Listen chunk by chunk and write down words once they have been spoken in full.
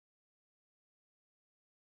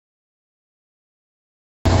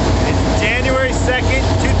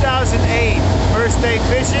stay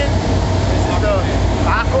fishing. This is the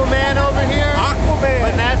Aquaman over here.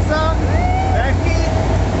 Aquaman. Vanessa, Becky,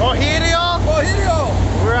 Ohirio.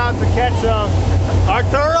 We're out to catch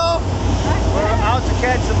Arturo. We're out to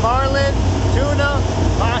catch some marlin, tuna,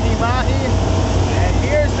 mahi-mahi. And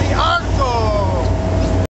here's the arco.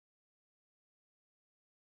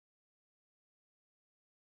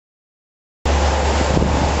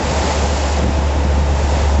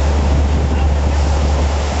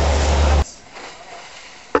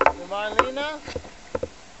 Marlina.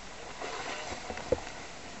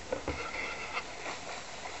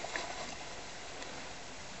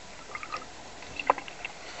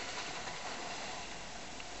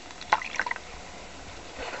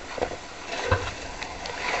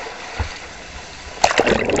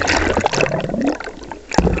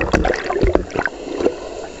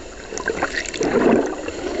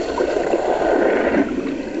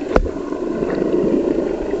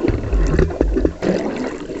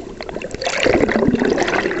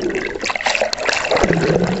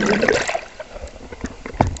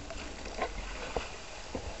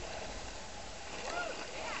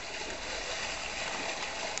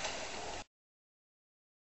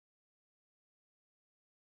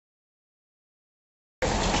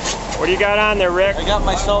 What do you got on there, Rick? I got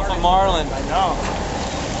myself a marlin. I know.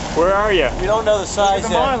 Where are you? We don't know the size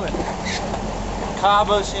Look yet. at the marlin.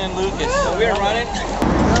 Cabo, San Lucas. So we're running.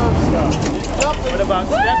 What about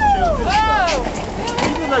step shooting?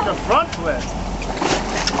 He did like a front flip.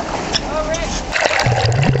 Oh, Rick.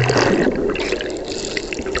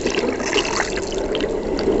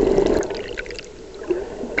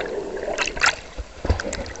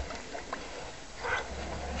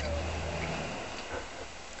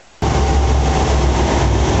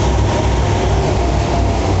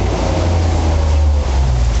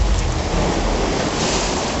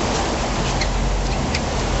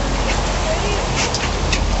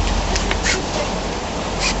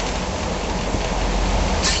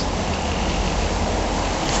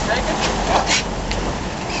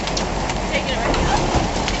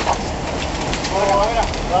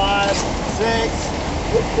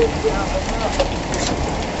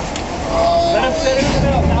 Let him sit in the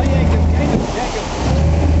middle. Now yank him. Yank him. Yank him.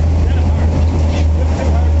 Set him hard. Give him too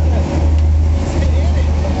hard to sit. Sit in it.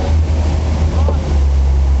 Come on.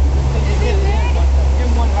 Give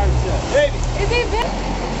him one hard set. Baby. Is he big?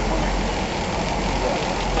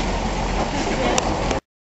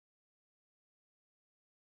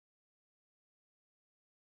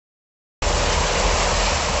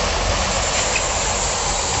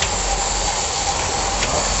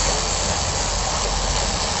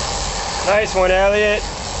 Nice one, Elliot.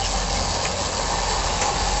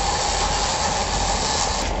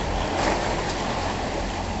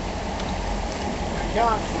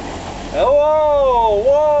 Oh,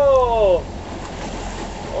 whoa!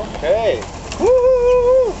 Okay.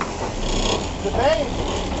 Woo! The bait.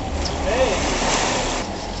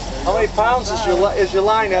 How many pounds is your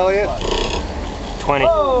line, Elliot? 20.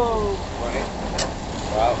 Oh. 20.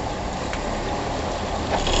 Wow.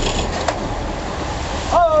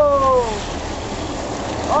 Oh!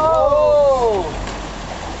 Oh!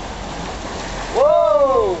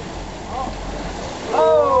 Whoa! Oh! Oh!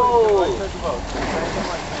 Oh!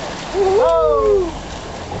 Whoa!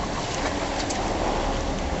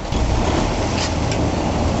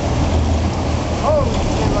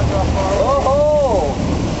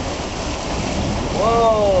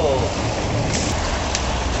 Whoa!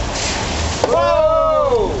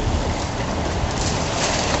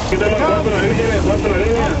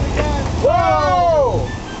 Whoa!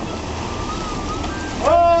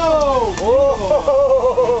 Oh! Whoa!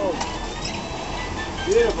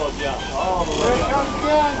 Beautiful job. All the Here way it up. comes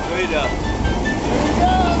again. Great job. Here it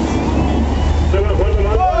goes.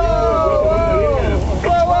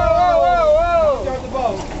 Start the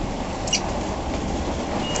boat.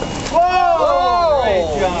 Whoa! Great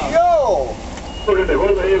job. Yo!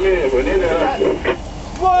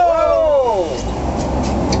 Whoa!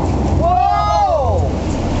 Whoa!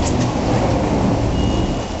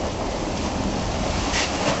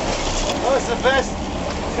 Oh, it's the best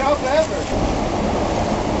kelp ever.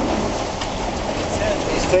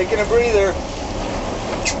 He's taking a breather.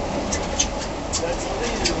 That's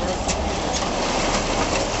easy, bro.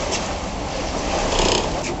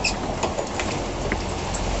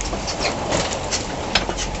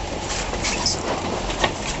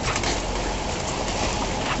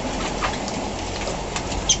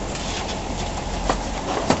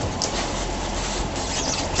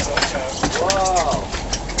 Wow.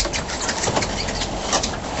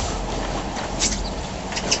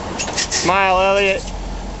 Smile, Elliot.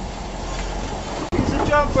 He's a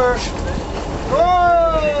jumper.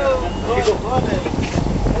 Whoa!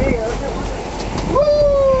 Woo!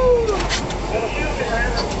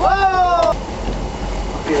 Whoa!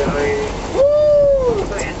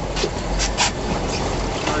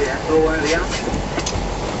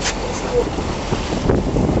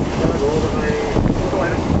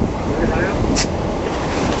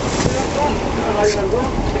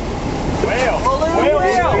 Whale!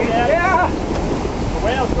 Whale! Yeah! The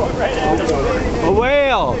whale's going right at us. A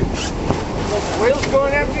whale! Whale's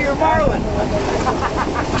going after your Marlin.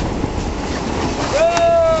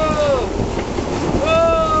 Whoa!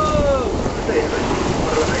 Whoa!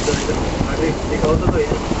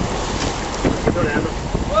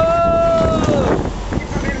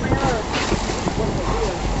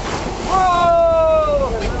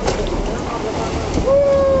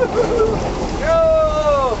 Whoa!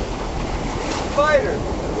 Fighter.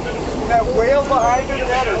 That whale behind him,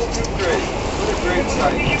 that is too great. What a great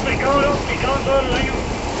sight.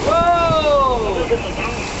 Whoa!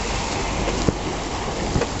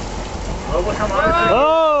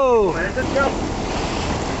 Oh!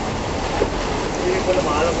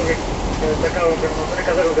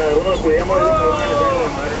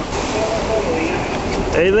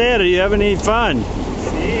 Hey lad, are you having any fun?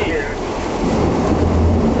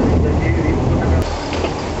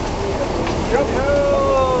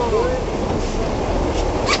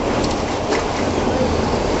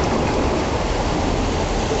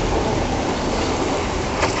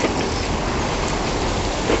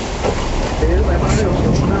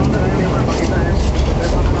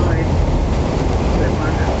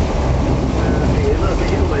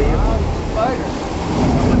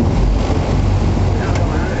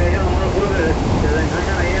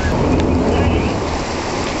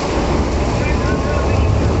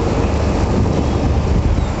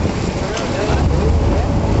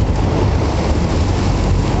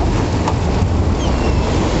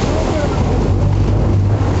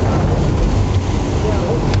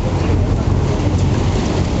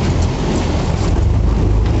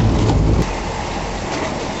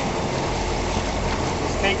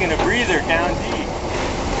 Taking a breather down deep.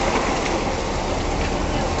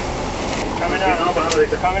 Coming up.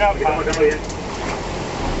 Coming up.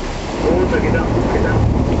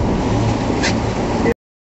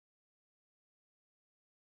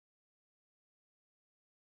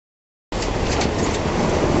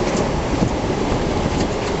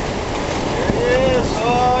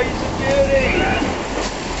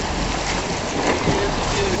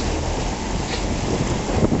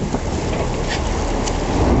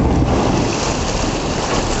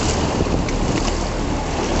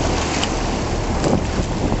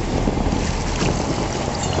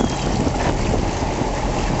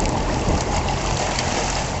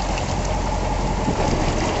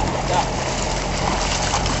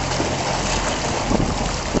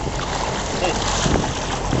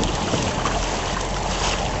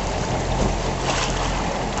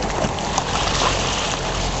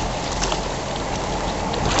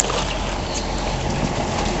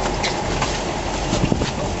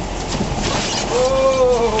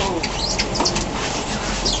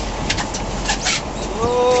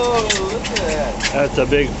 That's a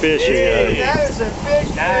big fish you got. That is a big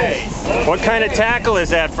fish. Nice. What kind of tackle is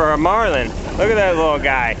that for a marlin? Look at that little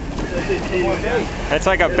guy. That's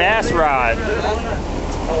like a bass rod.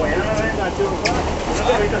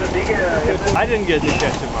 I didn't get to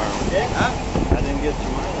catch a marlin. I didn't get to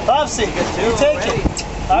marlin. Popsy, you take it.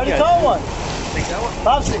 I already caught one.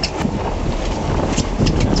 Popsy.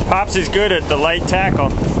 Pops is good at the light tackle.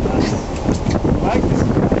 Like this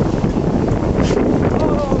guy.